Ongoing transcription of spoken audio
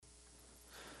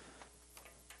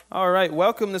All right,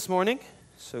 welcome this morning.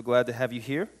 So glad to have you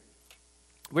here.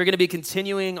 We're going to be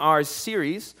continuing our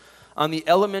series on the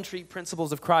elementary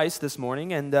principles of Christ this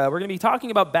morning, and we're going to be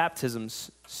talking about baptisms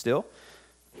still.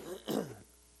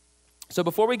 So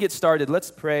before we get started, let's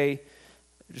pray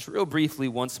just real briefly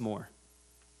once more.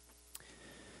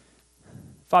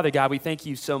 Father God, we thank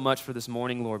you so much for this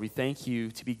morning, Lord. We thank you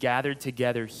to be gathered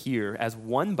together here as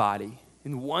one body,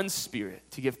 in one spirit,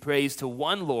 to give praise to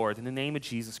one Lord in the name of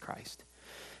Jesus Christ.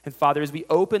 And Father, as we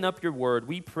open up your word,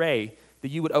 we pray that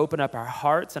you would open up our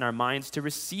hearts and our minds to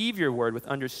receive your word with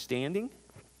understanding,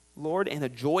 Lord, and a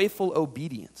joyful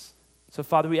obedience. So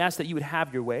Father, we ask that you would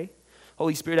have your way.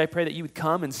 Holy Spirit, I pray that you would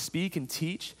come and speak and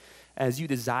teach as you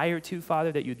desire to,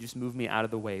 Father, that you would just move me out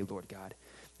of the way, Lord God,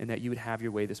 and that you would have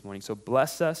your way this morning. So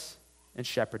bless us and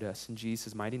shepherd us in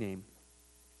Jesus' mighty name.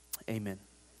 Amen.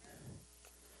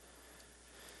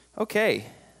 Okay.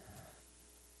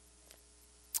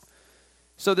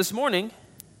 So this morning,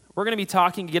 we're going to be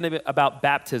talking again a bit about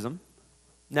baptism.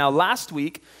 Now, last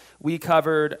week, we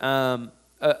covered a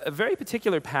very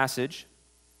particular passage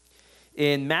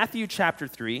in Matthew chapter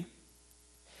 3.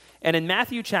 And in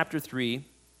Matthew chapter 3,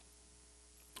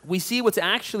 we see what's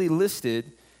actually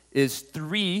listed is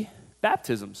 3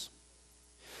 baptisms.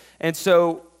 And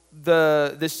so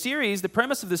the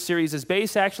premise of this series is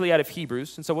based actually out of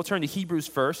Hebrews. And so we'll turn to Hebrews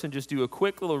first and just do a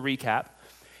quick little recap.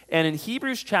 And in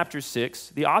Hebrews chapter 6,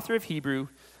 the author of Hebrew,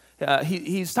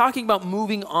 he's talking about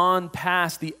moving on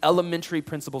past the elementary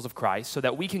principles of Christ so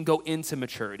that we can go into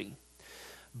maturity.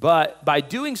 But by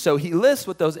doing so, he lists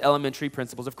what those elementary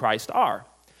principles of Christ are.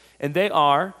 And they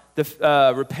are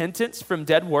the repentance from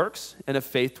dead works and of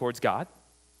faith towards God,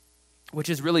 which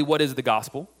is really what is the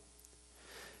gospel.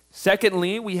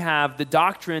 Secondly, we have the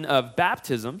doctrine of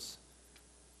baptisms.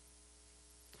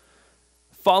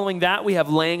 Following that, we have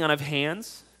laying on of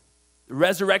hands,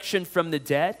 resurrection from the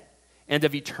dead, and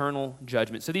of eternal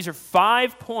judgment. So these are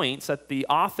 5 points that the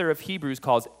author of Hebrews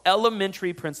calls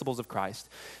elementary principles of Christ.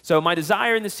 So my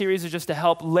desire in this series is just to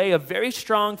help lay a very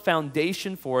strong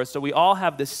foundation for us so we all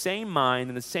have the same mind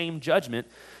and the same judgment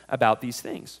about these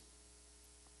things.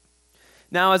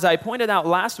 Now, as I pointed out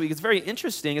last week, it's very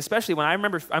interesting, especially when I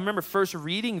remember first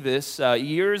reading this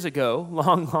years ago,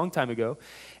 long time ago,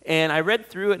 and I read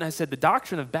through it and I said, the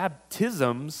doctrine of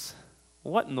baptisms,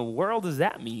 what in the world does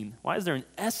that mean? Why is there an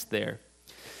S there?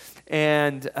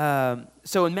 And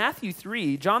so in Matthew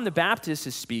 3, John the Baptist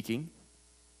is speaking,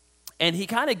 and he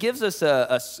kind of gives us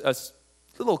a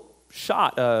little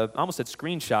shot, I almost said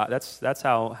screenshot, that's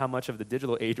how much of the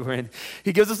digital age we're in.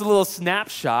 He gives us a little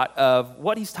snapshot of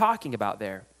what he's talking about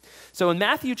there. So in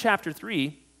Matthew chapter 3,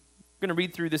 I'm going to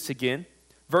read through this again,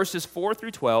 verses 4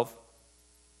 through 12.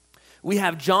 We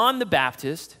have John the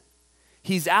Baptist.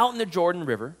 He's out in the Jordan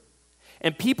River,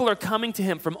 and people are coming to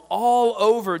him from all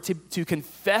over to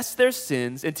confess their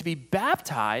sins and to be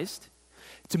baptized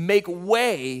to make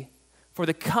way for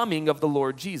the coming of the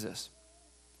Lord Jesus.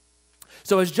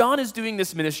 So as John is doing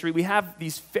this ministry, we have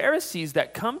these Pharisees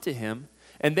that come to him,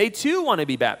 and they too want to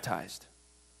be baptized.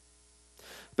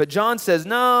 But John says,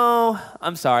 no,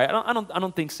 I'm sorry, I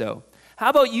don't think so. How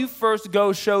about you first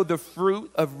go show the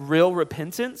fruit of real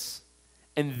repentance,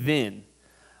 and then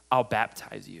I'll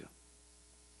baptize you.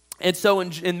 And so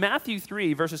in Matthew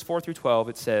 3, verses 4 through 12,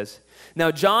 it says,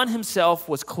 now John himself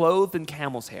was clothed in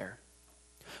camel's hair,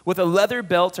 with a leather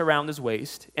belt around his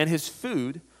waist, and his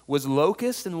food was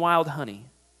locust and wild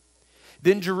honey.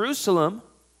 Then Jerusalem,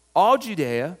 all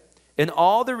Judea, and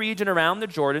all the region around the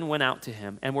Jordan went out to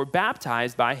him, and were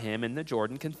baptized by him in the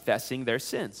Jordan, confessing their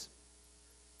sins.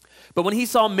 But when he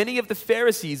saw many of the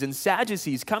Pharisees and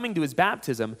Sadducees coming to his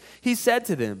baptism, he said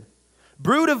to them,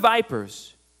 brood of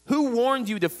vipers, who warned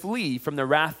you to flee from the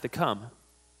wrath to come?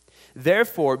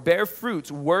 Therefore, bear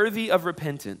fruits worthy of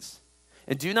repentance,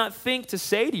 and do not think to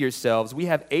say to yourselves, we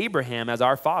have Abraham as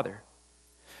our father.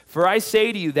 For I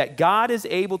say to you that God is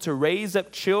able to raise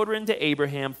up children to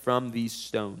Abraham from these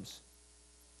stones.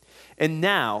 And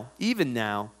now, even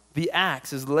now, the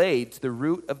axe is laid to the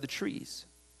root of the trees.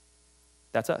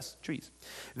 That's us, trees.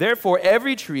 Therefore,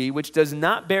 every tree which does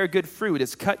not bear good fruit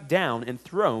is cut down and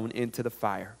thrown into the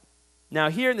fire. Now,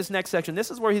 here in this next section,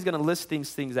 this is where he's going to list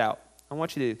things out. I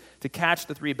want you to catch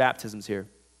the 3 baptisms here.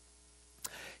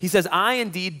 He says, I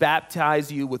indeed baptize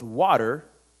you with water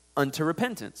unto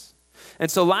repentance.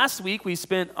 And so last week, we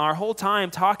spent our whole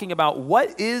time talking about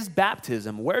what is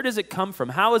baptism? Where does it come from?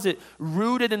 How is it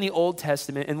rooted in the Old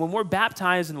Testament? And when we're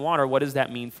baptized in water, what does that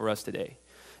mean for us today?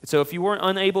 And so if you weren't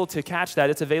unable to catch that,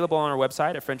 it's available on our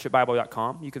website at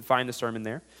friendshipbible.com. You can find the sermon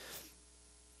there.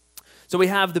 So we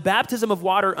have the baptism of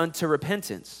water unto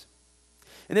repentance.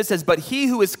 And it says, but he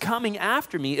who is coming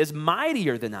after me is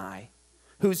mightier than I,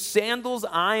 whose sandals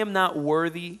I am not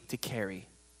worthy to carry.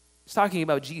 He's talking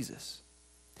about Jesus.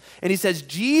 And he says,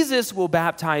 Jesus will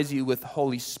baptize you with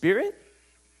Holy Spirit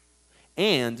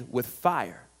and with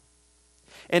fire.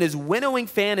 And his winnowing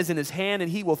fan is in his hand, and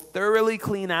he will thoroughly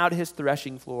clean out his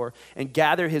threshing floor and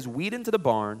gather his wheat into the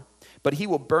barn, but he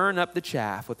will burn up the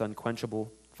chaff with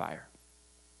unquenchable fire.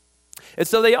 And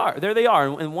so there they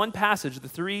are. In one passage, the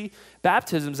three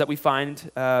baptisms that we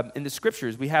find in the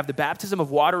scriptures. We have the baptism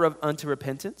of water unto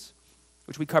repentance,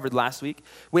 which we covered last week.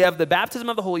 We have the baptism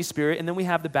of the Holy Spirit, and then we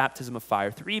have the baptism of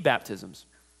fire. 3 baptisms.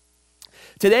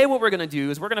 Today, what we're going to do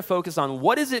is we're going to focus on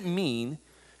what does it mean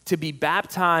to be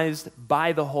baptized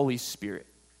by the Holy Spirit.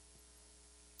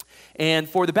 And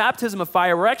for the baptism of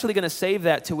fire, we're actually going to save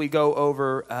that till we go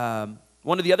over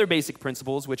one of the other basic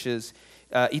principles, which is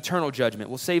eternal judgment.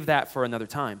 We'll save that for another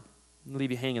time. I'll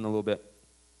leave you hanging a little bit.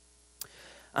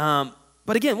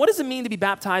 But again, what does it mean to be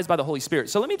baptized by the Holy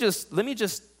Spirit? So let me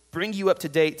just bring you up to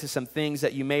date to some things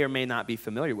that you may or may not be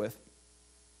familiar with.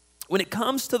 When it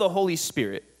comes to the Holy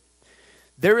Spirit,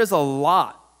 there is a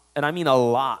lot, and I mean a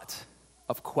lot,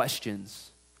 of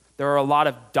questions. There are a lot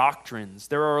of doctrines.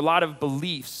 There are a lot of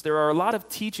beliefs. There are a lot of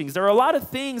teachings. There are a lot of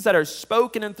things that are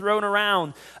spoken and thrown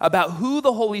around about who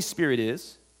the Holy Spirit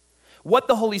is, what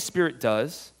the Holy Spirit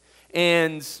does,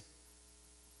 and,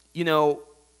 you know,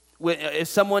 if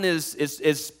someone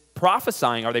is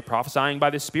prophesying, are they prophesying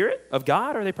by the Spirit of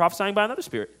God, or are they prophesying by another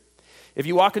spirit? If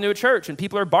you walk into a church and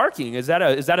people are barking, is that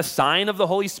a sign of the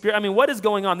Holy Spirit? I mean, what is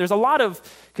going on? There's a lot of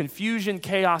confusion,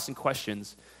 chaos, and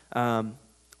questions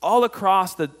all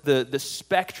across the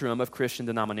spectrum of Christian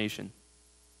denomination.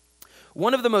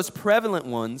 One of the most prevalent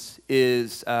ones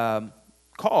is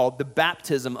called the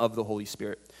baptism of the Holy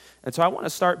Spirit. And so I want to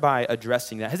start by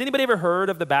addressing that. Has anybody ever heard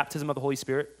of the baptism of the Holy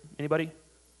Spirit? Anybody?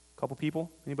 A couple people?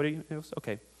 Anybody else?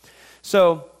 Okay.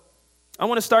 So I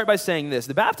want to start by saying this.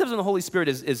 The baptism of the Holy Spirit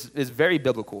is very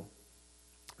biblical.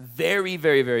 Very,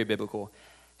 very, very biblical.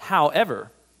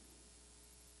 However,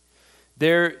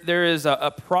 there is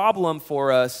a problem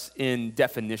for us in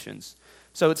definitions.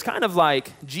 So it's kind of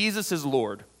like Jesus is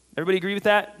Lord. Everybody agree with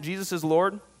that? Jesus is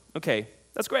Lord? Okay,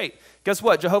 that's great. Guess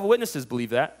what? Jehovah's Witnesses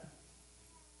believe that.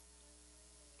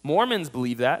 Mormons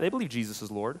believe that. They believe Jesus is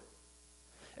Lord.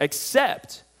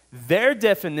 Except their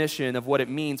definition of what it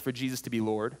means for Jesus to be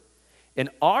Lord and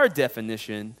our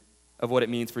definition of what it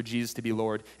means for Jesus to be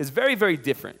Lord is very, very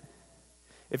different.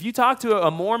 If you talk to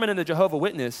a Mormon and a Jehovah's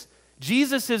Witness,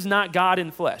 Jesus is not God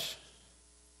in flesh.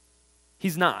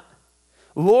 He's not.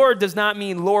 Lord does not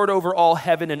mean Lord over all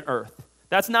heaven and earth.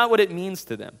 That's not what it means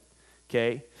to them,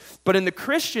 okay? But in the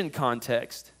Christian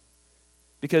context,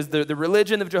 because the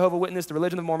religion of Jehovah's Witness, the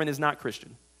religion of Mormon is not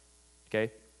Christian,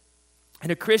 okay? In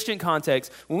a Christian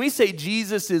context, when we say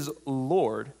Jesus is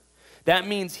Lord, that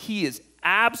means he is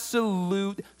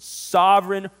absolute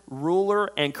sovereign ruler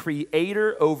and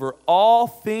creator over all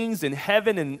things in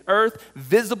heaven and earth,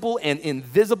 visible and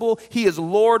invisible. He is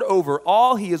Lord over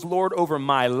all. He is Lord over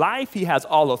my life. He has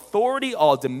all authority,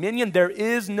 all dominion. There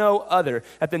is no other.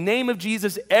 At the name of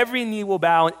Jesus, every knee will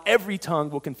bow and every tongue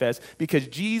will confess because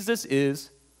Jesus is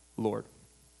Lord.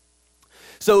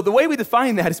 So the way we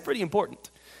define that is pretty important.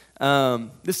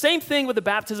 The same thing with the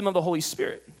baptism of the Holy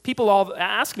Spirit. People all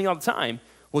ask me all the time,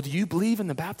 well, do you believe in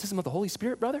the baptism of the Holy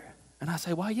Spirit, brother? And I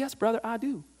say, well, yes, brother, I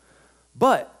do.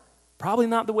 But probably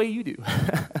not the way you do.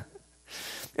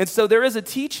 And so there is a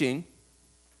teaching,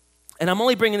 and I'm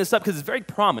only bringing this up because it's very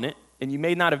prominent, and you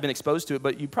may not have been exposed to it,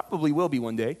 but you probably will be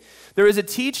one day. There is a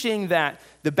teaching that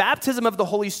the baptism of the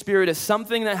Holy Spirit is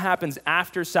something that happens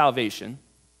after salvation,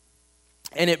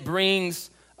 and it brings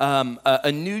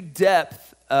a new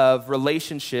depth of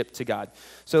relationship to God.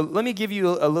 So let me give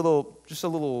you a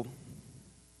little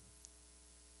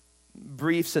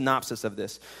brief synopsis of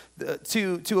this.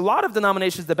 To a lot of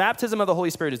denominations, the baptism of the Holy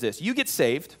Spirit is this. You get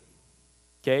saved,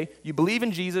 okay? You believe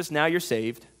in Jesus, now you're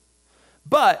saved.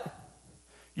 But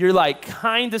you're like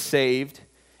kind of saved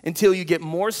until you get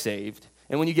more saved.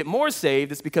 And when you get more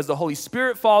saved, it's because the Holy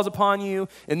Spirit falls upon you,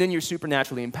 and then you're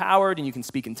supernaturally empowered, and you can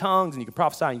speak in tongues, and you can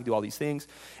prophesy, and you can do all these things.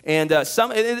 And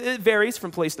it varies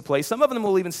from place to place. Some of them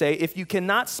will even say, if you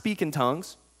cannot speak in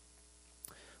tongues,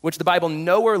 which the Bible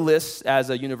nowhere lists as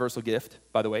a universal gift,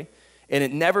 by the way, and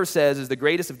it never says is the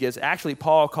greatest of gifts. Actually,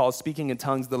 Paul calls speaking in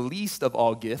tongues the least of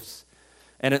all gifts,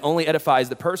 and it only edifies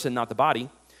the person, not the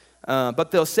body. But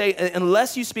they'll say,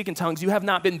 unless you speak in tongues, you have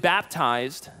not been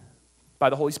baptized by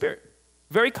the Holy Spirit.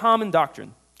 Very common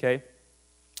doctrine, okay?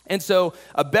 And so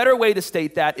a better way to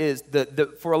state that is,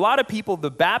 for a lot of people,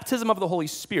 the baptism of the Holy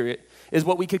Spirit is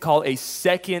what we could call a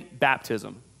second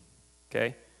baptism,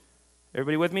 okay?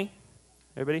 Everybody with me?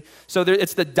 Everybody? So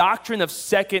it's the doctrine of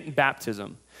second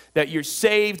baptism, that you're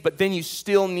saved, but then you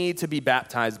still need to be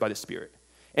baptized by the Spirit.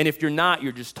 And if you're not,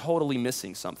 you're just totally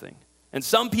missing something. And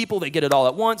some people, they get it all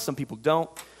at once. Some people don't.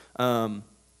 Like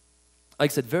I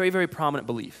said, very, very prominent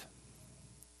belief.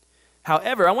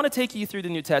 However, I want to take you through the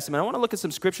New Testament. I want to look at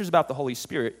some scriptures about the Holy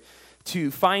Spirit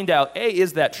to find out, A,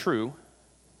 is that true?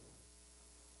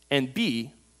 And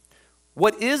B,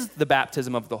 what is the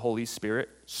baptism of the Holy Spirit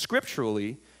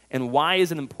scripturally, and why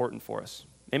is it important for us?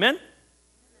 Amen?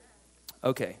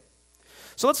 Okay.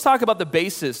 So let's talk about the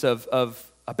basis of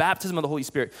a baptism of the Holy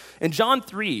Spirit. In John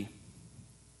 3,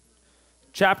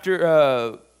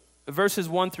 verses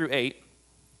 1 through 8,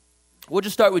 we'll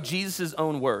just start with Jesus'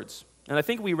 own words. And I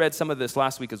think we read some of this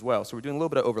last week as well, so we're doing a little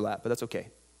bit of overlap, but that's okay.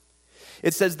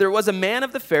 It says, there was a man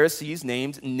of the Pharisees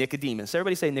named Nicodemus.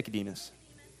 Everybody say Nicodemus.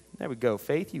 There we go.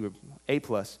 Faith, you were A+.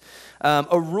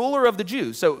 A ruler of the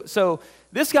Jews. So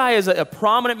this guy is a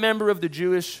prominent member of the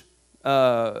Jewish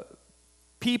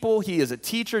people. He is a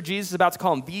teacher. Jesus is about to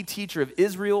call him the teacher of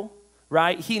Israel,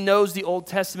 right? He knows the Old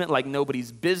Testament like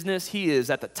nobody's business. He is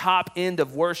at the top end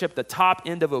of worship, the top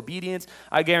end of obedience.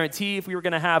 I guarantee if we were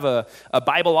going to have a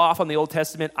Bible off on the Old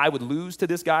Testament, I would lose to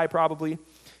this guy probably.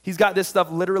 He's got this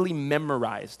stuff literally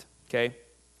memorized, okay?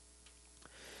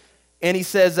 And he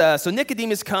says, so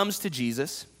Nicodemus comes to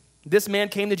Jesus. This man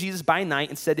came to Jesus by night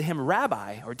and said to him,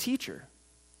 Rabbi, or teacher,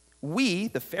 we,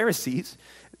 the Pharisees,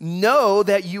 know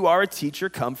that you are a teacher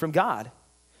come from God.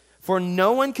 For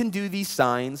no one can do these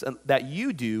signs that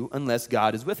you do unless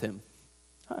God is with him.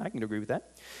 I can agree with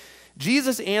that.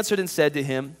 Jesus answered and said to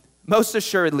him, most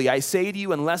assuredly, I say to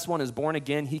you, unless one is born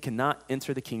again, he cannot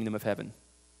enter the kingdom of heaven.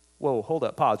 Whoa, hold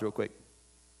up, pause real quick.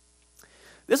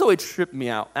 This always tripped me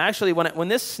out. Actually, when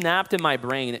this snapped in my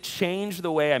brain, it changed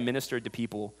the way I ministered to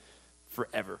people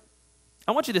forever.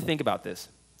 I want you to think about this.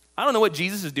 I don't know what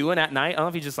Jesus is doing at night. I don't know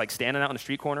if he's just like standing out in the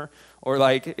street corner or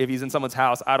like if he's in someone's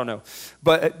house. I don't know.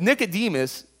 But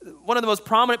Nicodemus, one of the most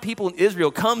prominent people in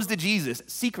Israel, comes to Jesus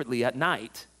secretly at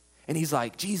night. And he's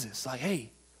like, Jesus, like,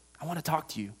 hey, I want to talk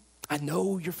to you. I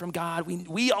know you're from God.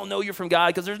 We all know you're from God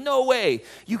because there's no way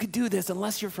you could do this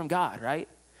unless you're from God, right?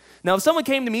 Now, if someone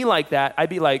came to me like that, I'd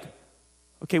be like,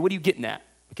 okay, what are you getting at?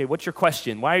 Okay, what's your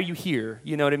question? Why are you here?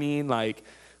 You know what I mean? Like,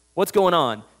 what's going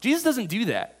on? Jesus doesn't do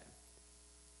that.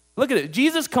 Look at it.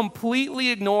 Jesus completely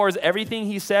ignores everything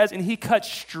he says, and he cuts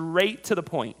straight to the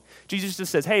point. Jesus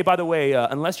just says, hey, by the way,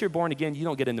 unless you're born again, you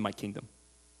don't get into my kingdom.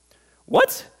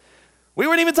 What? We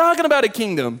weren't even talking about a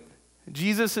kingdom.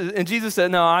 Jesus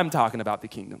said, no, I'm talking about the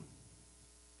kingdom.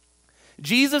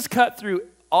 Jesus cut through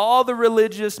all the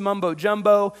religious mumbo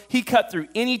jumbo. He cut through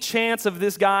any chance of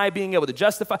this guy being able to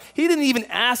justify. He didn't even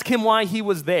ask him why he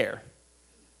was there.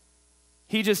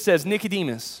 He just says,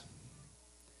 Nicodemus,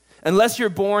 unless you're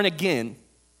born again,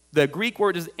 the Greek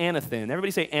word is anothen.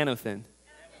 Everybody say anothen.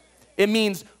 It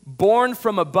means born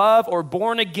from above or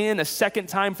born again a second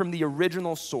time from the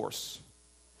original source.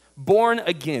 Born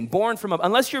again, born from above.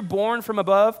 Unless you're born from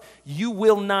above, you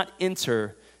will not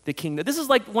enter the kingdom. This is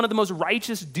like one of the most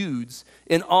righteous dudes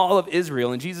in all of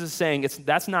Israel, and Jesus is saying,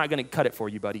 that's not going to cut it for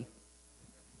you, buddy.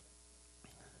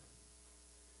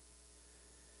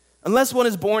 Unless one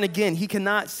is born again, he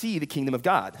cannot see the kingdom of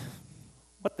God.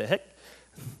 What the heck?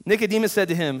 Nicodemus said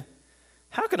to him,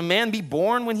 how can a man be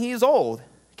born when he is old?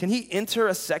 Can he enter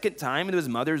a second time into his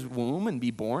mother's womb and be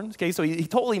born? Okay, so he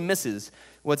totally misses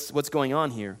what's going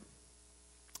on here.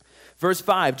 Verse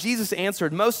 5, Jesus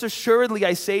answered, most assuredly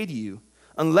I say to you,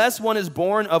 unless one is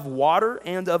born of water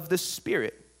and of the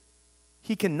Spirit,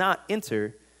 he cannot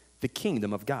enter the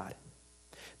kingdom of God.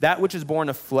 That which is born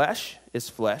of flesh is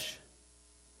flesh,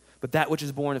 but that which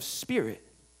is born of spirit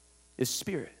is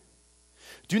spirit.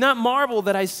 Do not marvel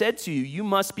that I said to you, you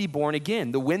must be born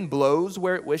again. The wind blows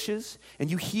where it wishes, and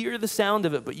you hear the sound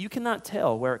of it, but you cannot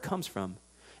tell where it comes from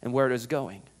and where it is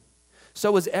going.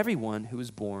 So is everyone who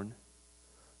is born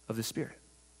of the Spirit.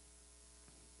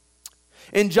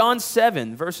 In John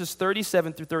 7, verses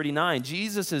 37 through 39,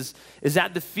 Jesus is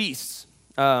at the feasts.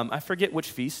 I forget which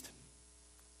feast.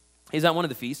 He's at one of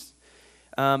the feasts.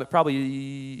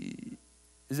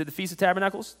 Is it the Feast of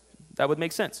Tabernacles? That would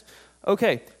make sense.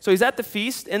 Okay, so he's at the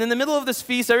feast, and in the middle of this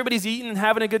feast, everybody's eating and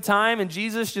having a good time, and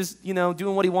Jesus just,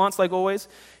 doing what he wants like always.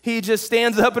 He just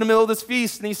stands up in the middle of this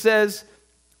feast, and he says,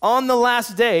 on the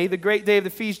last day, the great day of the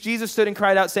feast, Jesus stood and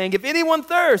cried out, saying, if anyone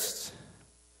thirsts,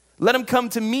 let him come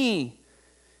to me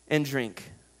and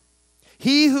drink.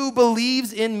 He who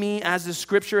believes in me, as the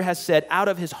scripture has said, out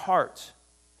of his heart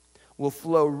will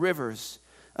flow rivers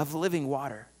of living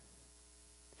water.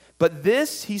 But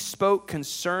this he spoke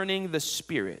concerning the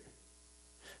Spirit,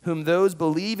 whom those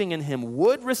believing in him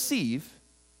would receive,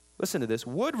 listen to this,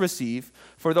 would receive,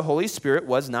 for the Holy Spirit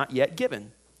was not yet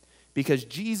given, because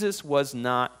Jesus was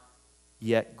not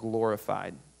yet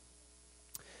glorified.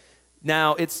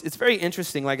 Now, it's very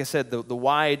interesting, like I said, the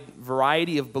wide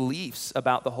variety of beliefs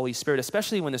about the Holy Spirit,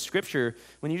 especially when the Scripture,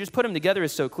 when you just put them together,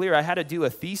 is so clear. I had to do a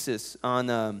thesis on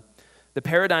the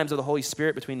paradigms of the Holy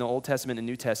Spirit between the Old Testament and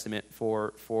New Testament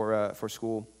for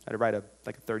school. I had to write a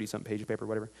 30-something page of paper,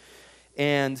 whatever.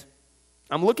 And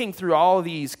I'm looking through all of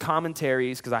these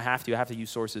commentaries, because I have to use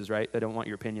sources, right? They don't want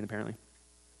your opinion, apparently.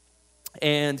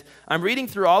 And I'm reading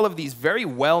through all of these very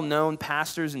well-known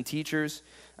pastors and teachers,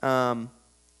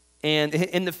 and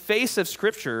in the face of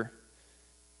Scripture,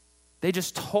 they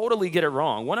just totally get it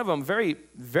wrong. One of them, very,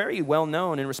 very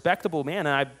well-known and respectable man,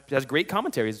 and has great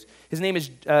commentaries. His name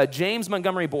is James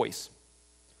Montgomery Boyce.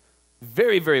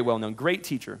 Very, very well-known, great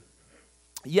teacher.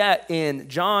 Yet in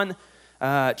John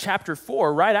chapter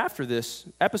 4, right after this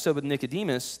episode with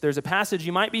Nicodemus, there's a passage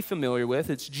you might be familiar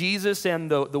with. It's Jesus and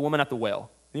the woman at the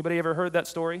well. Anybody ever heard that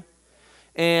story?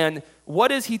 And what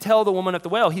does he tell the woman at the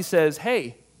well? He says,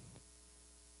 hey,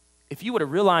 if you would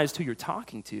have realized who you're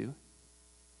talking to,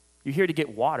 you're here to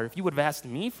get water. If you would have asked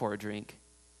me for a drink,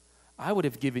 I would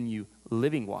have given you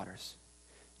living waters,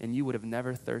 and you would have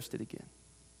never thirsted again.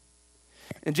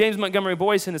 And James Montgomery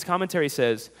Boyce in his commentary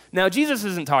says, now Jesus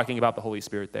isn't talking about the Holy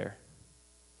Spirit there.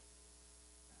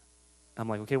 I'm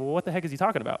like, okay, well, what the heck is he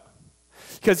talking about?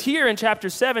 Because here in chapter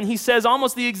 7, he says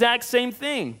almost the exact same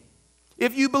thing.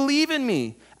 If you believe in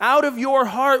me, out of your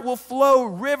heart will flow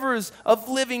rivers of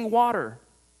living water.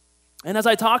 And as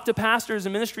I talk to pastors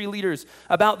and ministry leaders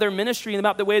about their ministry and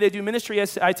about the way they do ministry,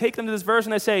 I take them to this verse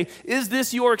and I say, is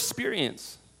this your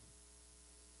experience?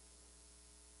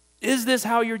 Is this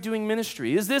how you're doing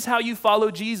ministry? Is this how you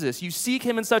follow Jesus? You seek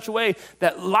him in such a way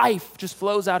that life just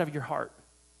flows out of your heart.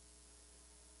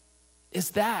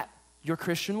 Is that your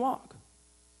Christian walk?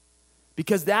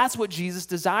 Because that's what Jesus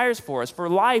desires for us, for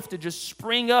life to just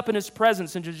spring up in his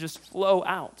presence and to just flow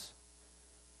out.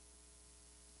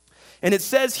 And it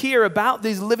says here about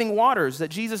these living waters that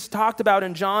Jesus talked about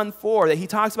in John 4, that he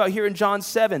talks about here in John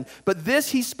 7. But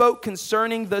this he spoke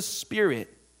concerning the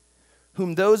Spirit,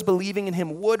 whom those believing in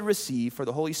him would receive, for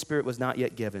the Holy Spirit was not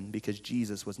yet given, because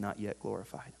Jesus was not yet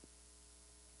glorified.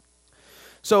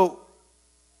 So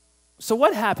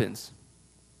what happens?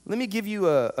 Let me give you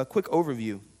a quick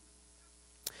overview.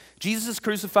 Jesus is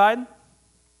crucified.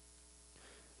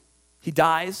 He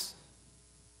dies.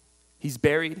 He's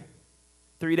buried.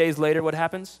 3 days later, what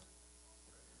happens?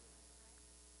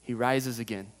 He rises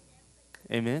again.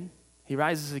 Amen? He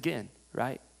rises again,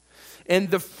 right? And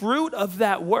the fruit of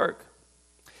that work,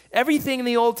 everything in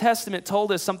the Old Testament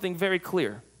told us something very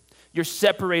clear. You're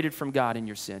separated from God in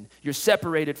your sin. You're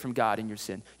separated from God in your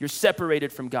sin. You're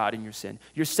separated from God in your sin.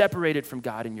 You're separated from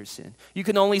God in your sin. You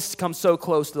can only come so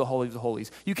close to the Holy of the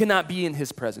Holies. You cannot be in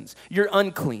his presence. You're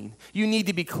unclean. You need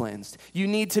to be cleansed. You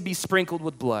need to be sprinkled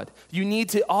with blood. You need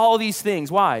to, all these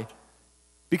things. Why?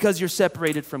 Because you're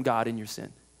separated from God in your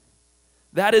sin.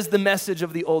 That is the message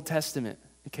of the Old Testament,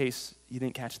 in case you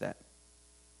didn't catch that.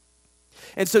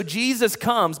 And so Jesus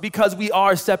comes because we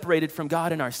are separated from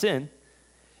God in our sin,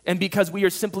 and because we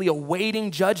are simply awaiting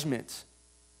judgment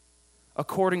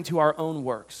according to our own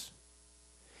works.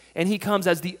 And he comes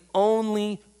as the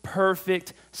only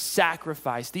perfect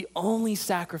sacrifice, the only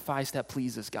sacrifice that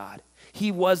pleases God.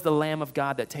 He was the Lamb of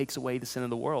God that takes away the sin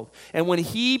of the world. And when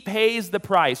he pays the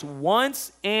price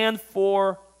once and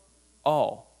for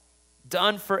all,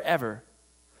 done forever,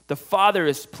 the Father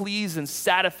is pleased and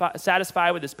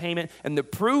satisfied with his payment. And the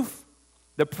proof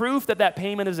that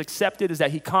payment is accepted is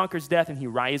that he conquers death and he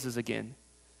rises again.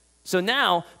 So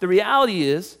now the reality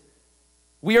is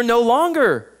we are no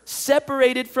longer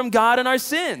separated from God in our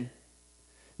sin.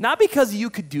 Not because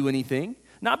you could do anything,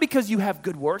 not because you have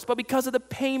good works, but because of the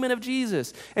payment of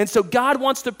Jesus. And so God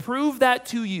wants to prove that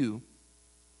to you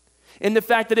in the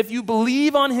fact that if you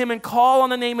believe on him and call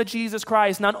on the name of Jesus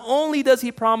Christ, not only does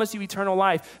he promise you eternal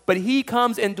life, but he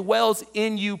comes and dwells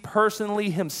in you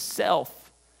personally himself,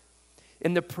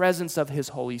 in the presence of his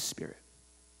Holy Spirit.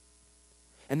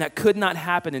 And that could not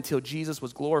happen until Jesus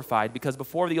was glorified, because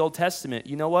before the Old Testament,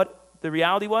 you know what the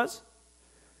reality was?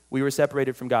 We were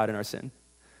separated from God in our sin.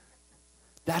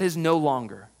 That is no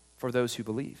longer for those who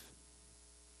believe.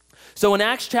 So in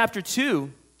Acts chapter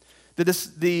 2,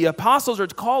 the apostles are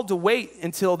called to wait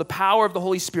until the power of the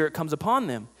Holy Spirit comes upon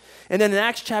them. And then in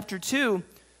Acts chapter 2,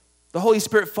 the Holy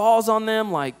Spirit falls on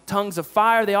them like tongues of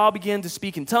fire. They all begin to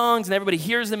speak in tongues, and everybody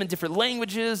hears them in different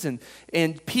languages.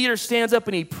 And Peter stands up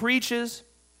and he preaches.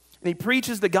 And he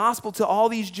preaches the gospel to all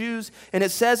these Jews. And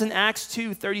it says in Acts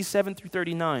 2, 37 through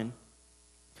 39,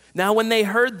 Now, when they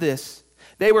heard this,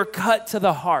 they were cut to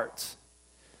the heart.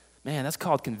 Man, that's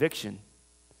called conviction.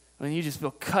 When you just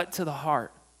feel cut to the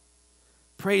heart.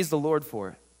 Praise the Lord for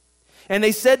it. And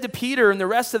they said to Peter and the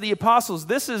rest of the apostles,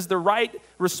 this is the right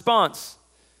response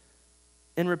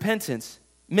in repentance.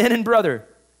 Men and brother,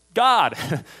 God,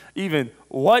 even,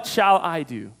 what shall I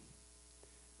do?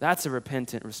 That's a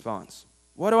repentant response.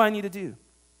 What do I need to do?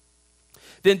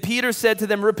 Then Peter said to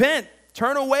them, repent,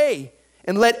 turn away,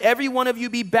 and let every one of you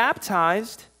be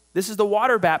baptized. This is the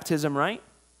water baptism, right?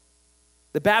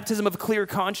 The baptism of clear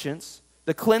conscience,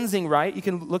 the cleansing rite. You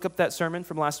can look up that sermon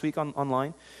from last week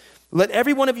online. Let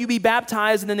every one of you be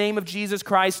baptized in the name of Jesus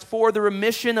Christ for the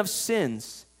remission of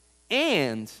sins.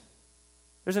 And,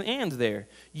 there's an and there,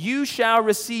 you shall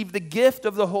receive the gift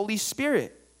of the Holy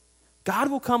Spirit. God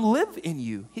will come live in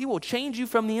you. He will change you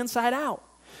from the inside out.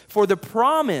 For the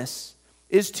promise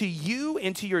is to you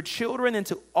and to your children and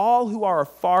to all who are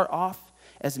afar off,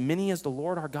 as many as the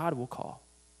Lord our God will call.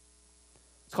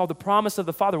 It's called the promise of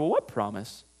the Father. Well, what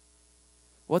promise?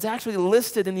 Well, it's actually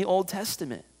listed in the Old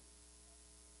Testament.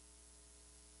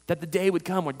 That the day would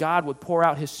come when God would pour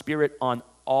out his Spirit on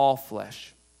all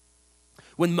flesh.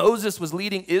 When Moses was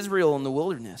leading Israel in the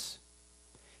wilderness,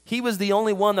 he was the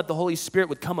only one that the Holy Spirit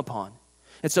would come upon.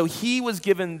 And so he was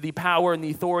given the power and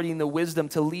the authority and the wisdom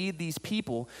to lead these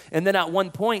people. And then at one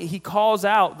point, he calls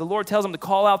out, the Lord tells him to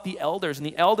call out the elders. And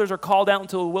the elders are called out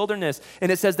into the wilderness.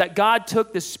 And it says that God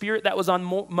took the Spirit that was on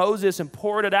Moses and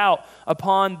poured it out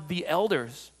upon the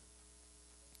elders.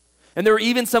 And there were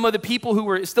even some of the people who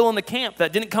were still in the camp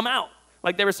that didn't come out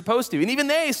like they were supposed to. And even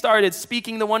they started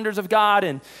speaking the wonders of God.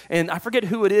 And I forget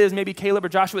who it is, maybe Caleb or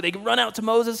Joshua. They run out to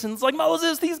Moses and it's like,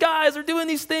 Moses, these guys are doing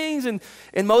these things. And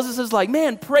Moses is like,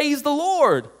 man, praise the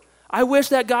Lord. I wish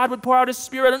that God would pour out his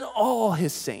Spirit on all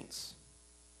his saints.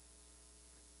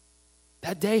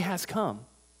 That day has come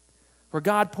where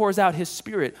God pours out his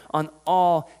Spirit on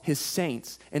all his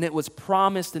saints. And it was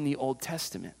promised in the Old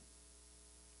Testament.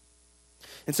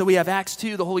 And so we have Acts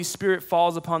 2, the Holy Spirit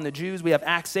falls upon the Jews. We have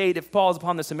Acts 8, it falls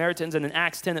upon the Samaritans. And in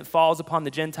Acts 10, it falls upon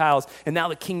the Gentiles. And now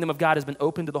the kingdom of God has been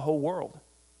opened to the whole world.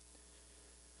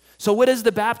 So what is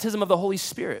the baptism of the Holy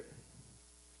Spirit?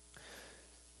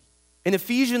 In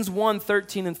Ephesians 1,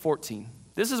 13 and 14,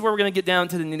 this is where we're going to get down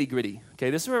to the nitty gritty. Okay,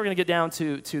 this is where we're going to get down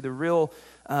to the real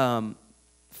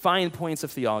fine points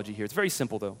of theology here. It's very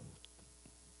simple though.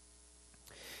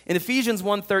 In Ephesians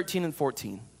 1, 13 and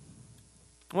 14,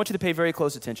 I want you to pay very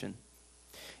close attention.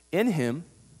 In him,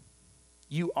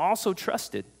 you also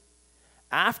trusted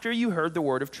after you heard the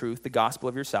word of truth, the gospel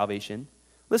of your salvation.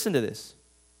 Listen to this.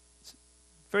 It's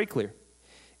very clear.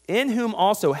 In whom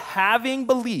also, having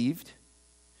believed,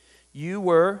 you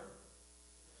were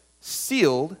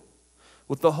sealed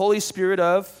with the Holy Spirit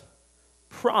of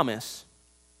promise.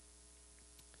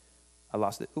 I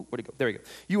lost it. Ooh, where'd it go? There we go.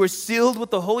 You were sealed with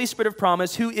the Holy Spirit of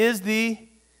promise, who is the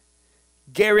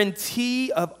guarantee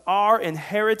of our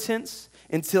inheritance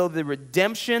until the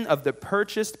redemption of the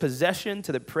purchased possession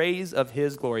to the praise of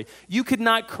his glory. You could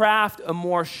not craft a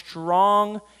more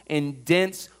strong and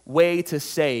dense way to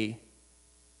say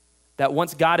that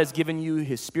once God has given you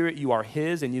his Spirit, you are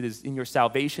his, and your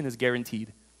salvation is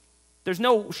guaranteed. There's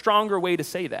no stronger way to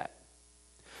say that.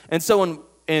 And so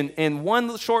in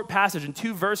one short passage, in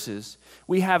 2 verses,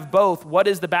 we have both what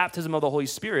is the baptism of the Holy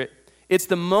Spirit. It's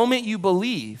the moment you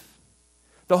believe,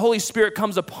 the Holy Spirit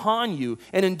comes upon you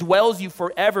and indwells you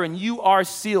forever, and you are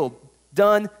sealed.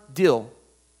 Done deal.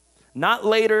 Not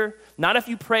later, not if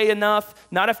you pray enough,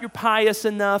 not if you're pious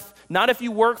enough, not if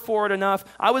you work for it enough.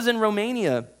 I was in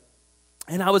Romania,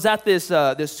 and I was at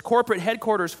this corporate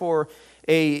headquarters for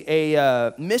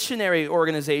a missionary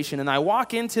organization, and I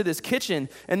walk into this kitchen,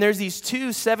 and there's these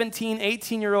 2 17,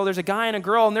 18-year-old, there's a guy and a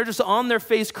girl, and they're just on their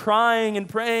face crying and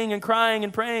praying and crying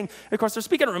and praying. And of course, they're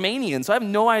speaking Romanian, so I have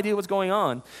no idea what's going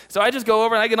on. So I just go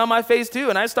over and I get on my face too,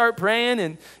 and I start praying,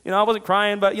 and I wasn't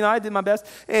crying, but I did my best,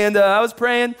 and I was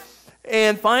praying,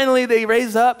 and finally they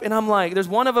raise up, and I'm like, there's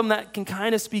one of them that can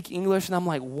kind of speak English, and I'm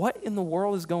like, what in the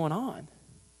world is going on?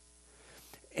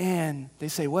 And they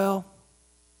say, well,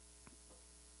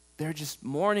 they're just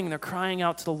mourning, they're crying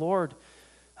out to the Lord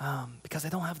because they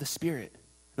don't have the Spirit.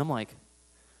 And I'm like,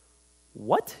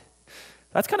 what?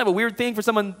 That's kind of a weird thing for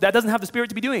someone that doesn't have the Spirit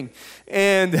to be doing.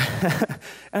 And, and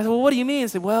I said, well, what do you mean? I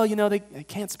said, well, they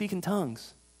can't speak in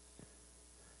tongues.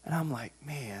 And I'm like,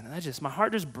 man, my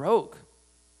heart just broke.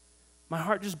 My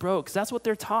heart just broke because that's what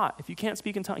they're taught. If you can't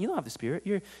speak in tongues, you don't have the Spirit.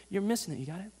 You're missing it. You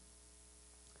got it?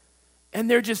 And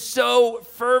they're just so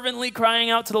fervently crying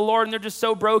out to the Lord, and they're just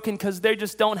so broken because they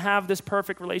just don't have this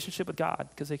perfect relationship with God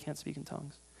because they can't speak in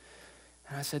tongues.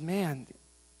 And I said, man,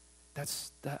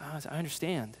 I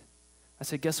understand. I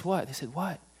said, guess what? They said,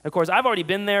 what? Of course, I've already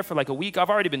been there for like a week. I've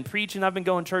already been preaching. I've been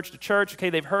going church to church.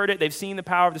 Okay, they've heard it. They've seen the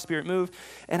power of the Spirit move.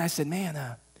 And I said, man,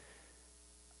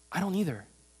 I don't either.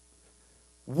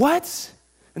 What?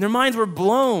 And their minds were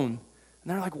blown.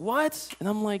 And they're like, what? And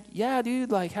I'm like, yeah,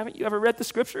 dude, like, haven't you ever read the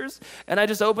scriptures? And I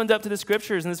just opened up to the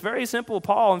scriptures, and it's very simple.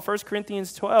 Paul in 1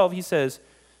 Corinthians 12, he says,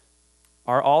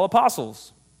 are all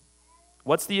apostles?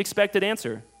 What's the expected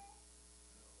answer?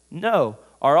 No.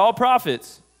 Are all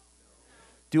prophets?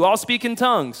 Do all speak in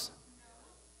tongues?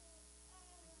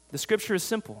 The scripture is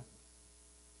simple.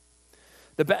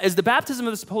 Is the baptism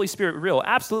of the Holy Spirit real?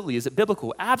 Absolutely. Is it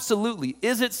biblical? Absolutely.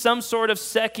 Is it some sort of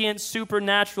second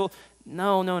supernatural?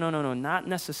 No, not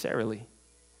necessarily.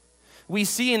 We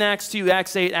see in Acts 2,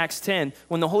 Acts 8, Acts 10,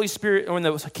 when the Holy Spirit, or when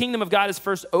the kingdom of God is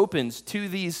first opened to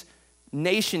these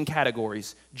nation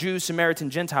categories, Jews, Samaritan,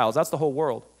 Gentiles, that's the whole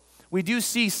world. We do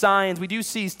see signs, we do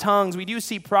see tongues, we do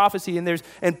see prophecy,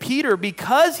 and Peter,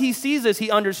 because he sees this, he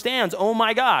understands, oh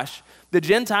my gosh, the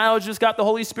Gentiles just got the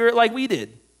Holy Spirit like we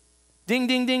did. Ding,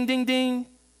 ding, ding, ding, ding.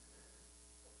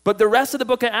 But the rest of the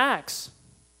book of Acts,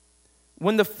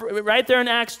 right there in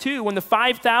Acts 2, when the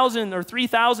 5,000 or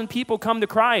 3,000 people come to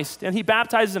Christ and he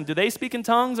baptizes them, do they speak in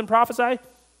tongues and prophesy?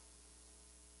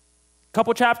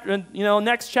 Couple chapter,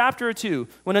 next chapter or two,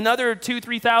 when another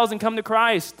 2,000-3,000 come to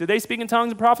Christ, do they speak in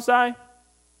tongues and prophesy?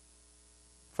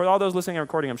 For all those listening and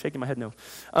recording, I'm shaking my head no.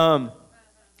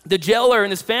 The jailer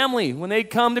and his family, when they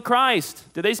come to Christ,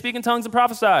 do they speak in tongues and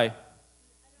prophesy?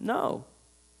 No,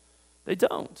 they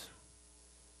don't.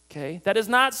 Okay, that is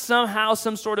not somehow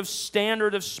some sort of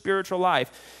standard of spiritual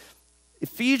life.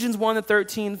 Ephesians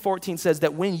 1:13-14 says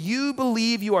that when you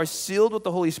believe, you are sealed with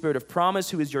the Holy Spirit of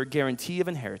promise, who is your guarantee of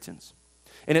inheritance.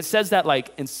 And it says that like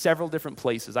in several different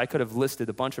places. I could have listed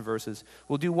a bunch of verses.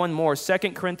 We'll do one more.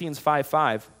 2 Corinthians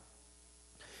 5:5. It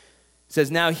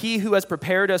says, now he who has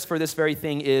prepared us for this very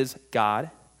thing is God,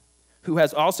 who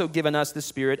has also given us the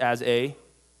Spirit as a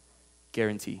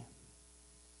guarantee.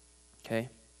 Okay?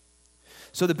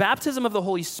 So the baptism of the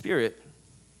Holy Spirit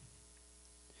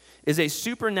is a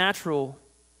supernatural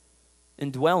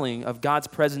indwelling of God's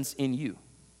presence in you.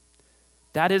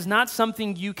 That is not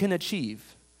something you can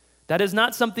achieve. That is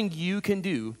not something you can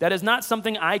do. That is not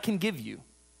something I can give you.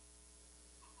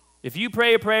 If you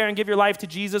pray a prayer and give your life to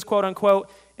Jesus, quote unquote,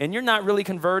 and you're not really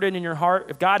converted in your heart,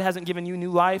 if God hasn't given you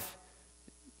new life,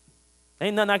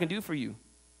 ain't nothing I can do for you.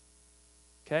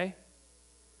 Okay?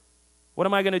 What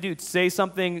am I going to do? Say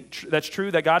something that's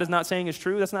true that God is not saying is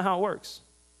true? That's not how it works.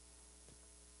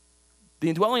 The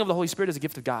indwelling of the Holy Spirit is a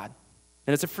gift of God,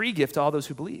 and it's a free gift to all those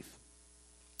who believe.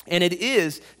 And it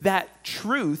is that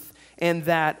truth and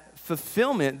that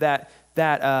fulfillment,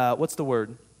 that what's the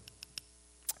word?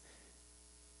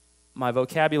 My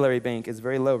vocabulary bank is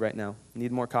very low right now.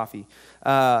 Need more coffee.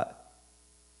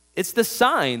 It's the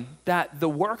sign that the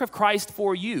work of Christ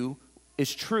for you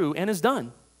is true and is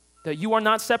done, that you are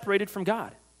not separated from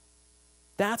God.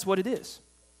 That's what it is.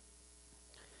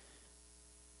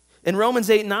 In Romans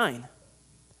 8:9,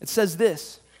 it says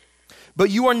this, but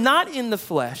you are not in the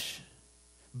flesh,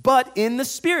 but in the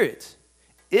Spirit,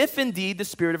 if indeed the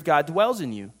Spirit of God dwells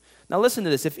in you. Now listen to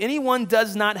this. If anyone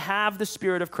does not have the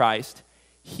Spirit of Christ,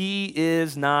 he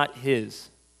is not his.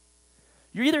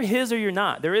 You're either his or you're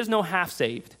not. There is no half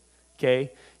saved,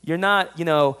 okay? You're not,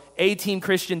 A team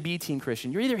Christian, B team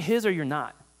Christian. You're either his or you're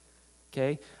not,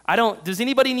 okay? Does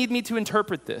anybody need me to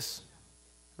interpret this,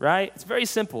 right? It's very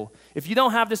simple. If you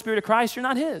don't have the Spirit of Christ, you're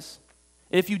not his.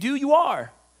 If you do, you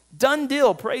are. Done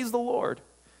deal. Praise the Lord.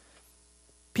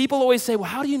 People always say, well,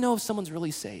 how do you know if someone's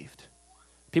really saved?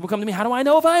 People come to me, how do I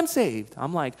know if I'm saved?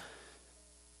 I'm like,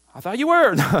 I thought you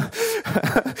were.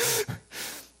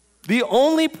 The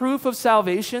only proof of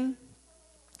salvation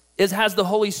is, has the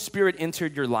Holy Spirit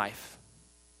entered your life?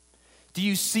 Do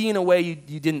you see in a way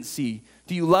you didn't see?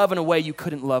 Do you love in a way you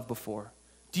couldn't love before?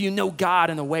 Do you know God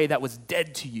in a way that was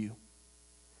dead to you?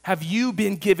 Have you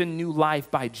been given new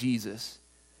life by Jesus?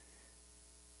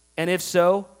 And if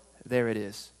so, there it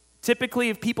is. Typically,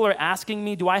 if people are asking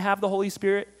me, do I have the Holy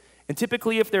Spirit? And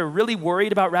typically, if they're really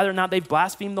worried about whether or not they've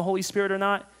blasphemed the Holy Spirit or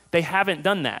not, they haven't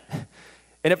done that.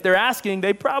 And if they're asking,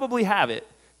 they probably have it.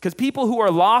 Because people who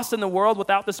are lost in the world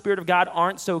without the Spirit of God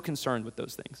aren't so concerned with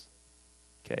those things.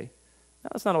 Okay? Now,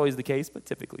 that's not always the case, but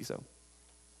typically so.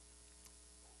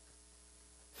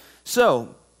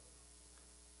 So,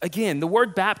 again, the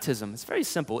word baptism, it's very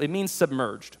simple. It means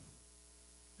submerged.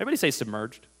 Everybody say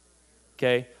submerged.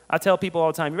 Okay? I tell people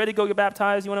all the time, you ready to go get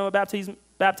baptized? You want to know what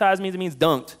baptized means? It means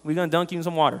dunked. We're going to dunk you in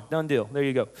some water. Done deal. There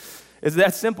you go. It's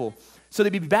that simple. So to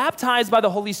be baptized by the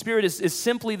Holy Spirit is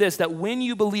simply this, that when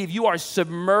you believe, you are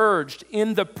submerged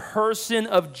in the person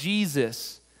of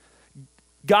Jesus.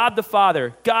 God the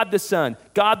Father, God the Son,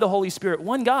 God the Holy Spirit,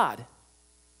 one God.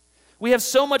 We have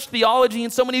so much theology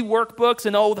and so many workbooks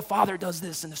and, the Father does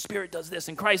this and the Spirit does this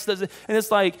and Christ does it. And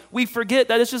it's like we forget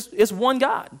that it's one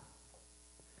God.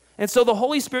 And so the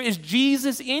Holy Spirit is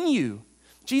Jesus in you.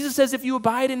 Jesus says, if you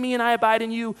abide in me and I abide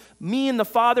in you, me and the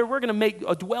Father, we're going to make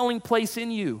a dwelling place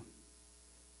in you.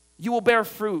 You will bear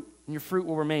fruit and your fruit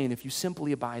will remain if you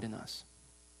simply abide in us.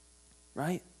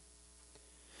 Right?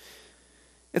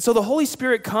 And so the Holy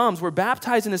Spirit comes, we're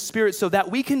baptized in the Spirit so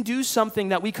that we can do something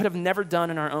that we could have never done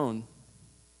in our own,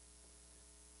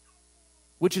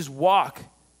 which is walk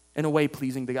in a way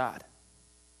pleasing to God.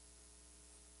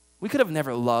 We could have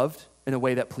never loved in a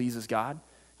way that pleases God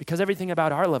because everything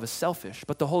about our love is selfish,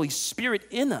 but the Holy Spirit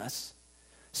in us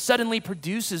suddenly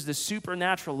produces this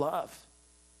supernatural love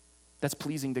that's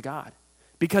pleasing to God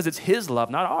because it's His love,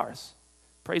 not ours.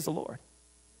 Praise the Lord.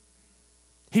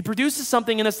 He produces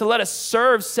something in us to let us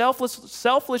serve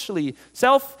selflessly,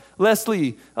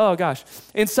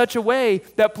 in such a way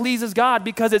that pleases God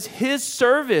because it's His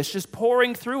service just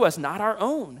pouring through us, not our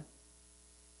own.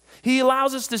 He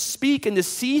allows us to speak and to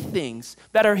see things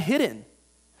that are hidden,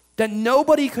 that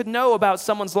nobody could know about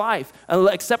someone's life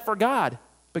except for God.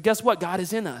 But guess what? God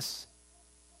is in us,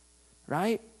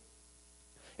 right?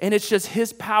 And it's just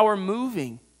His power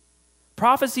moving.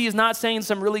 Prophecy is not saying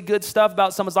some really good stuff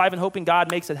about someone's life and hoping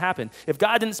God makes it happen. If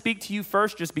God didn't speak to you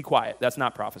first, just be quiet. That's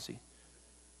not prophecy.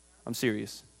 I'm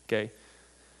serious, okay?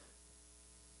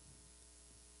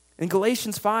 In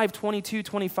Galatians 5, 22 through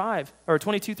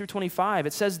 25,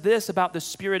 it says this about the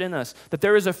Spirit in us, that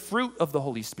there is a fruit of the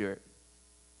Holy Spirit.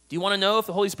 Do you want to know if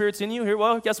the Holy Spirit's in you? Here,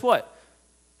 well, guess what?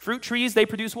 Fruit trees, they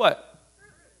produce what?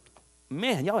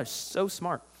 Man, y'all are so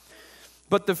smart.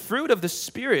 But the fruit of the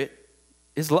Spirit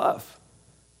is love.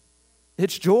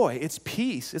 It's joy, it's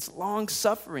peace, it's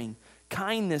long-suffering,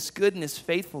 kindness, goodness,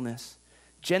 faithfulness,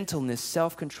 gentleness,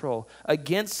 self-control.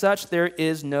 Against such there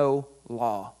is no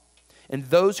law. And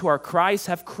those who are Christ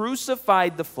have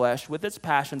crucified the flesh with its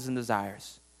passions and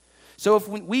desires. So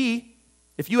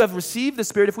if you have received the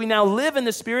Spirit, if we now live in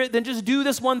the Spirit, then just do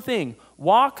this one thing.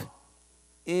 Walk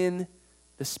in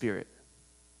the Spirit.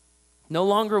 No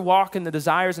longer walk in the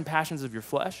desires and passions of your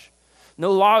flesh.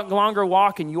 No longer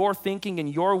walk in your thinking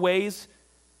and your ways.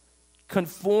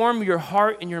 Conform your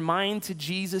heart and your mind to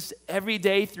Jesus every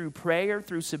day through prayer,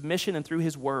 through submission, and through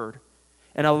His Word.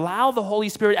 And allow the Holy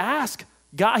Spirit, ask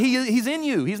God, He's in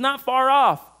you. He's not far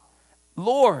off.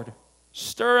 Lord,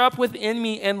 stir up within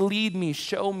me and lead me,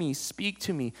 show me, speak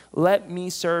to me. Let me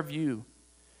serve you.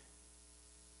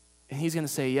 And He's going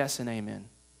to say yes and amen.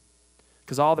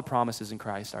 Because all the promises in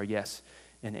Christ are yes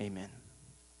and amen.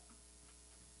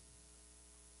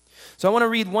 So I want to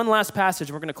read one last passage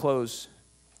and we're going to close.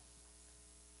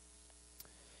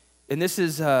 And this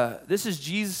is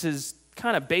Jesus'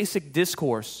 kind of basic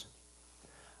discourse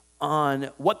on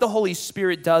what the Holy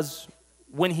Spirit does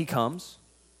when He comes.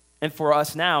 And for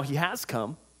us now, He has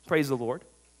come. Praise the Lord.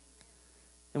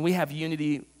 And we have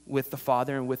unity with the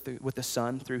Father and with the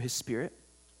Son through His Spirit.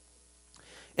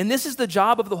 And this is the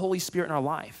job of the Holy Spirit in our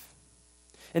life.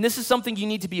 And this is something you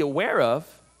need to be aware of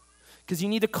because you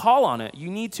need to call on it. You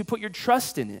need to put your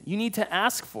trust in it. You need to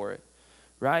ask for it,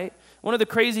 right? One of the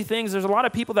crazy things, there's a lot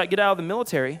of people that get out of the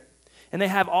military and they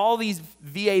have all these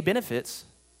VA benefits,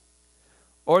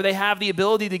 or they have the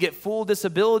ability to get full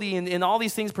disability and all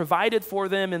these things provided for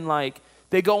them, and like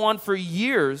they go on for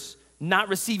years not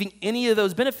receiving any of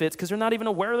those benefits because they're not even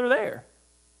aware they're there.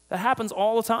 That happens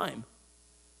all the time.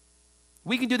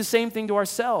 We can do the same thing to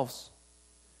ourselves.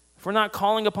 If we're not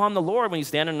calling upon the Lord when He's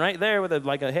standing right there with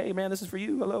a hey man, this is for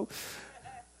you, hello.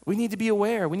 We need to be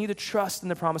aware. We need to trust in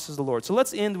the promises of the Lord. So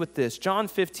let's end with this. John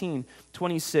 15,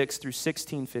 26 through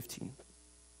 16, 15.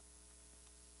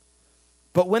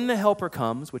 But when the Helper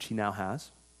comes, which He now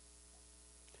has,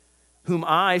 whom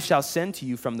I shall send to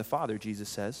you from the Father, Jesus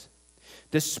says,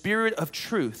 the Spirit of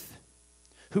truth,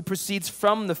 who proceeds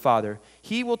from the Father,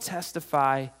 He will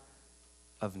testify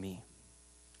of me.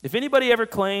 If anybody ever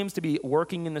claims to be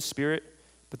working in the Spirit,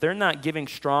 but they're not giving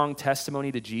strong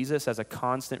testimony to Jesus as a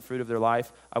constant fruit of their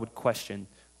life, I would question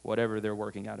whatever they're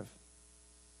working out of.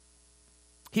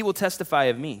 He will testify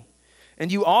of me.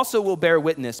 And you also will bear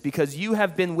witness, because you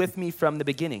have been with me from the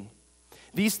beginning.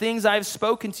 These things I have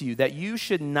spoken to you, that you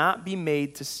should not be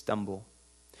made to stumble.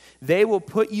 They will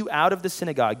put you out of the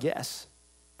synagogue. Yes,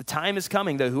 the time is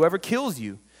coming that whoever kills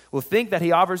you will think that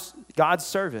he offers God's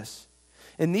service.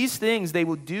 And these things they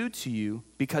will do to you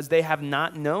because they have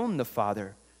not known the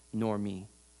Father nor me.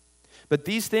 But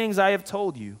these things I have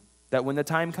told you, that when the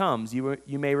time comes, you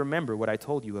may remember what I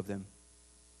told you of them.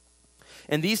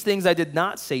 And these things I did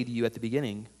not say to you at the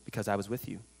beginning, because I was with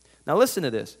you. Now listen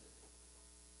to this.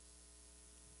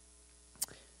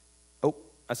 Oh,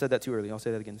 I said that too early. I'll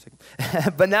say that again in a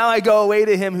second. But now I go away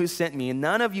to him who sent me, and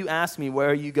none of you ask me, where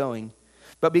are you going?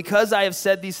 But because I have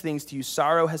said these things to you,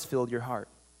 sorrow has filled your heart.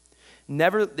 Here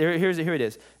it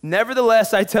is.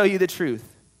 Nevertheless, I tell you the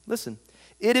truth. Listen,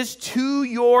 it is to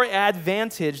your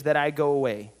advantage that I go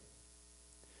away.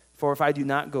 For if I do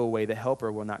not go away, the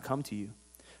helper will not come to you.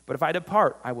 But if I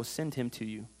depart, I will send him to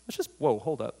you.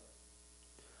 Hold up.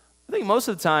 I think most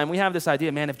of the time we have this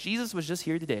idea, man, if Jesus was just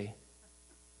here today,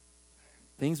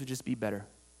 things would just be better.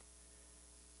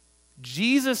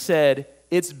 Jesus said,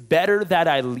 it's better that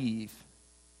I leave.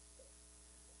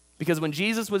 Because when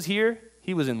Jesus was here,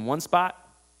 he was in one spot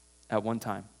at one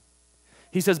time.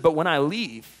 He says, but when I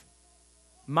leave,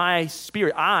 my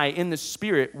spirit, in the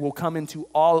spirit, will come into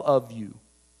all of you.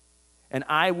 And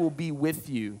I will be with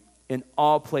you in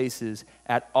all places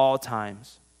at all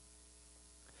times.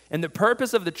 And the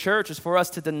purpose of the church is for us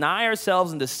to deny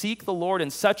ourselves and to seek the Lord in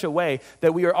such a way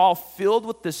that we are all filled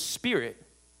with the Spirit,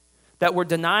 that we're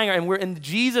denying, and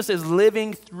Jesus is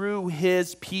living through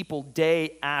his people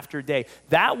day after day.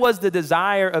 That was the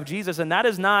desire of Jesus, and that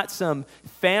is not some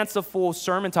fanciful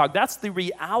sermon talk. That's the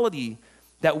reality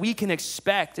that we can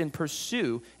expect and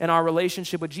pursue in our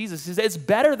relationship with Jesus. It's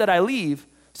better that I leave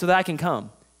so that I can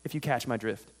come, if you catch my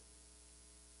drift.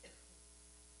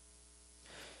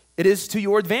 It is to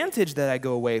your advantage that I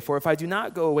go away, for if I do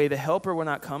not go away, the helper will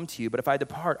not come to you, but if I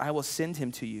depart, I will send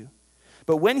him to you.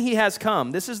 But when he has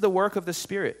come, this is the work of the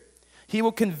Spirit. He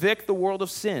will convict the world of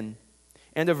sin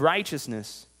and of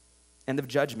righteousness and of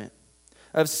judgment.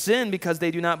 Of sin because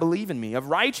they do not believe in me. Of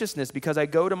righteousness because I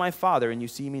go to my Father and you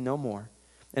see me no more.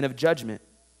 And of judgment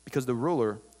because the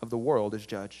ruler of the world is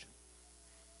judged.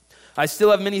 I still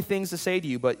have many things to say to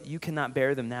you, but you cannot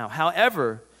bear them now.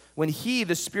 However, when he,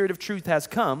 the Spirit of truth, has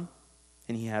come,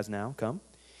 and he has now come,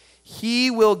 he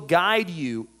will guide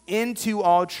you into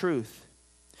all truth.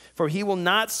 For he will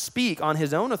not speak on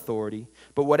his own authority,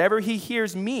 but whatever he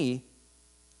hears,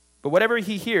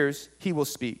 he will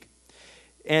speak.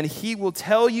 And he will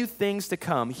tell you things to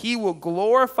come. He will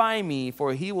glorify me,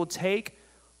 for he will take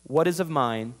what is of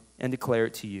mine and declare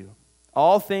it to you.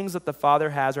 All things that the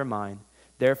Father has are mine.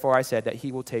 Therefore I said that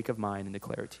he will take of mine and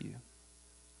declare it to you.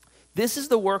 This is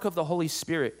the work of the Holy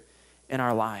Spirit in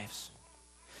our lives,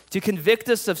 to convict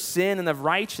us of sin and of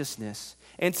righteousness,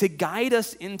 and to guide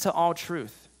us into all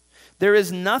truth. There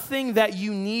is nothing that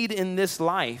you need in this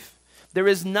life. There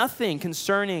is nothing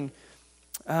concerning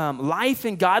life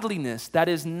and godliness that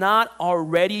is not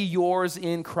already yours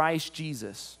in Christ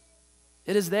Jesus.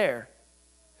 It is there.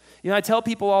 I tell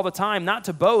people all the time, not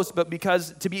to boast, but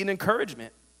because to be an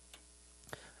encouragement.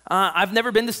 I've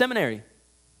never been to seminary.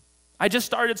 I just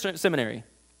started seminary.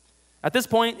 At this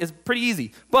point, it's pretty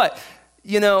easy. But,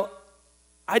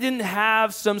 I didn't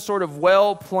have some sort of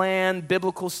well-planned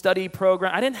biblical study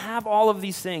program. I didn't have all of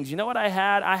these things. You know what I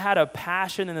had? I had a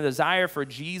passion and a desire for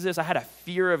Jesus. I had a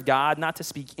fear of God, not to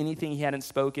speak anything he hadn't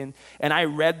spoken. And I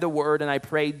read the word and I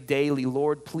prayed daily,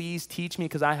 Lord, please teach me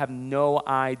because I have no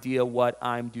idea what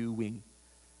I'm doing.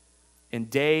 And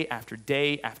day after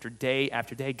day after day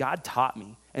after day, God taught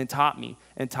me and taught me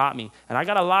and taught me. And I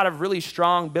got a lot of really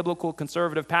strong biblical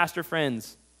conservative pastor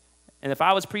friends. And if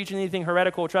I was preaching anything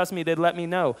heretical, trust me, they'd let me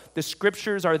know. The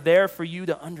scriptures are there for you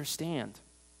to understand.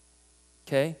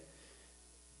 Okay?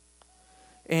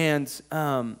 And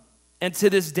to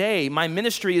this day, my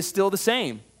ministry is still the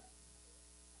same.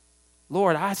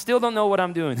 Lord, I still don't know what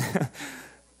I'm doing.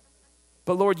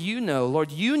 But Lord, you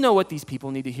know what these people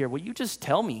need to hear. Will you just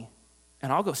tell me,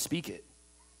 and I'll go speak it.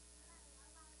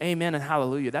 Amen and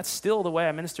hallelujah. That's still the way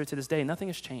I minister to this day. Nothing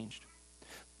has changed.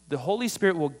 The Holy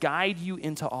Spirit will guide you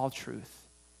into all truth.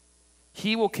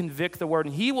 He will convict the word,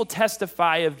 and he will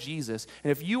testify of Jesus.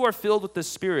 And if you are filled with the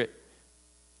Spirit,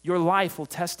 your life will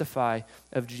testify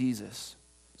of Jesus.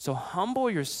 So humble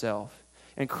yourself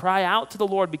and cry out to the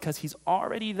Lord because he's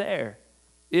already there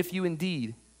if you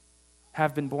indeed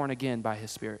have been born again by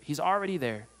his Spirit. He's already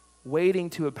there, waiting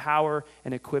to empower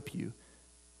and equip you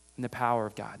in the power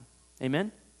of God.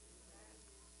 Amen?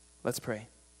 Let's pray.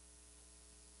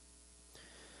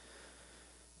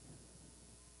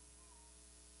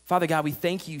 Father God, we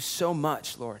thank you so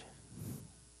much, Lord.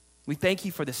 We thank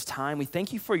you for this time. We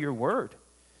thank you for your word.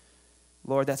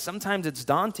 Lord, that sometimes it's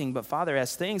daunting, but Father,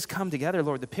 as things come together,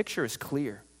 Lord, the picture is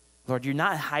clear. Lord, you're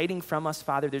not hiding from us,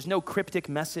 Father. There's no cryptic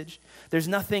message. There's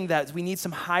nothing that we need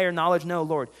some higher knowledge. No,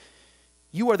 Lord,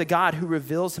 you are the God who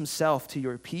reveals himself to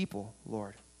your people,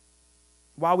 Lord.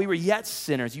 While we were yet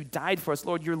sinners, you died for us.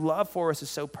 Lord, your love for us is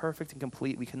so perfect and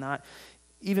complete. We cannot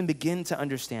even begin to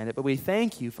understand it, but we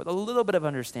thank you for the little bit of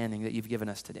understanding that you've given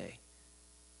us today.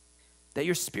 that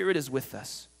your Spirit is with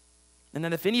us, and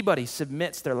that if anybody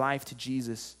submits their life to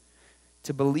Jesus,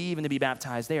 to believe and to be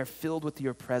baptized, they are filled with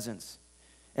your presence.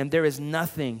 And there is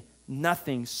nothing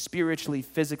spiritually,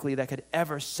 physically that could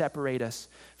ever separate us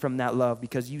from that love,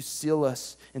 because you seal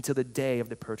us until the day of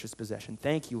the purchased possession.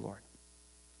 Thank you, Lord.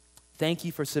 Thank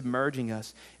you for submerging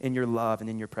us in your love and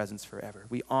in your presence forever.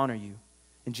 We honor you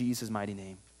in Jesus' mighty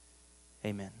name.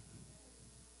 Amen.